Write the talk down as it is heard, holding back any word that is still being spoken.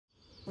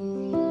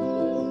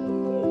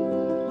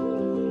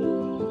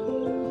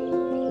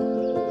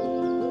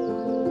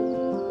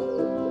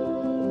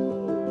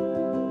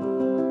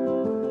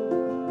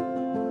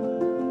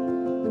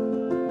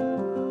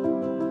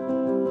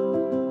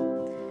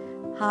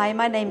Hi,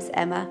 my name's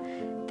Emma.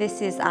 This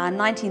is our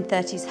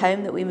 1930s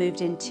home that we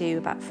moved into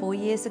about 4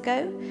 years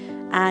ago,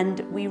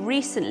 and we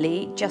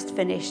recently just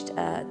finished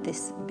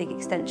this big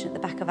extension at the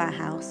back of our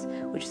house,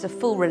 which is a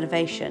full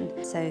renovation.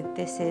 So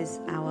this is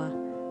our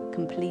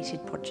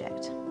completed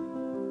project.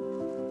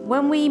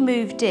 When we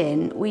moved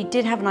in, we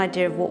did have an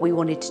idea of what we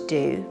wanted to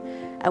do,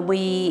 and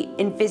we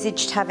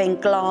envisaged having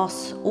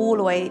glass all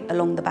the way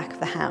along the back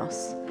of the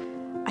house.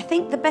 I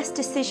think the best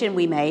decision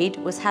we made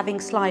was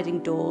having sliding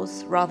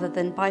doors rather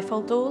than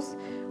bifold doors.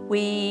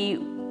 We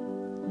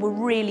were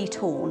really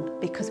torn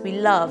because we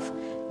love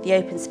the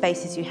open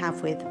spaces you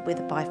have with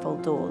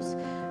bifold doors.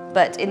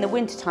 But in the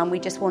wintertime, we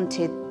just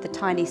wanted the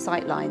tiny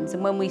sight lines.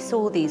 And when we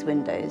saw these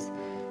windows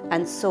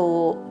and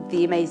saw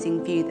the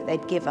amazing view that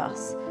they'd give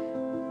us,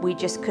 we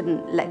just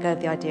couldn't let go of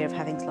the idea of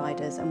having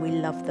sliders, and we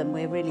love them.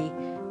 We're really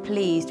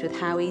pleased with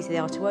how easy they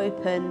are to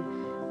open,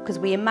 because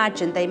we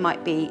imagined they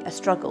might be a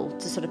struggle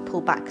to sort of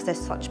pull back because they're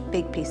such a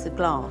big piece of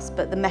glass,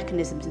 but the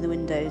mechanisms in the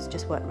windows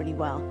just work really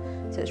well.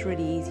 So it's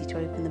really easy to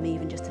open them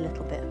even just a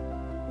little bit.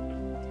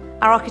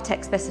 Our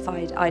architect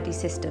specified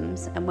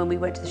IDSystems, and when we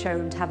went to the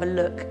showroom to have a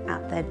look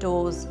at their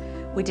doors,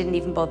 we didn't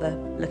even bother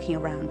looking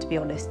around, to be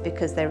honest,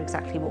 because they're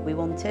exactly what we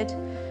wanted.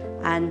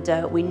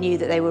 And we knew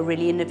that they were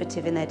really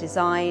innovative in their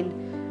design,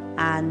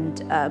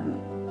 and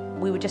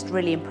we were just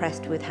really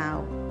impressed with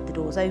how the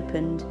doors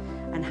opened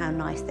and how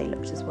nice they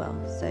looked as well.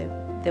 So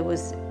there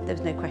was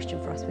no question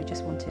for us, we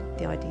just wanted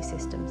the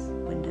IDSystems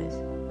windows.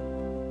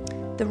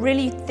 The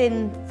really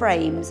thin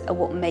frames are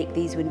what make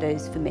these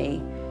windows for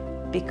me,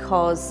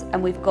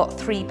 and we've got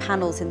 3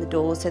 panels in the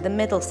doors, so the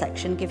middle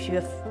section gives you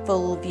a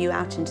full view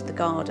out into the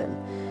garden.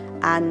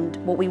 And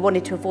what we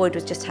wanted to avoid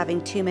was just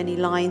having too many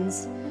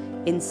lines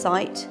in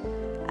sight.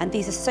 And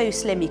these are so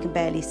slim you can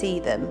barely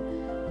see them.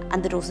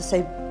 And the doors are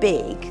so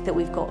big that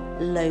we've got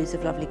loads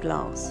of lovely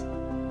glass.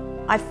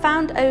 I've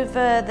found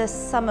over the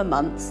summer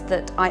months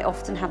that I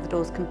often have the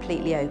doors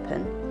completely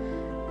open,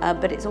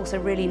 but it's also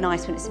really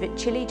nice when it's a bit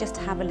chilly just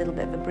to have a little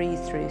bit of a breeze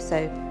through.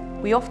 So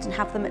we often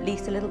have them at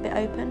least a little bit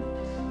open,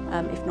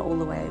 if not all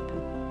the way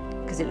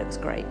open, because it looks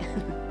great.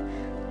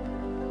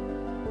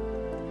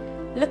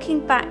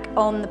 Looking back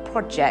on the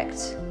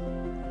project,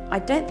 I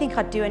don't think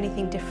I'd do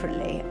anything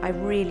differently. I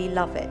really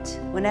love it.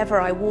 Whenever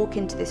I walk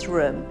into this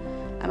room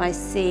and I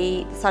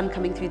see the sun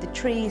coming through the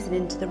trees and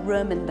into the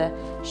room and the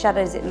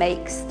shadows it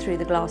makes through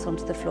the glass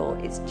onto the floor,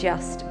 it's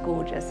just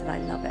gorgeous and I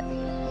love it.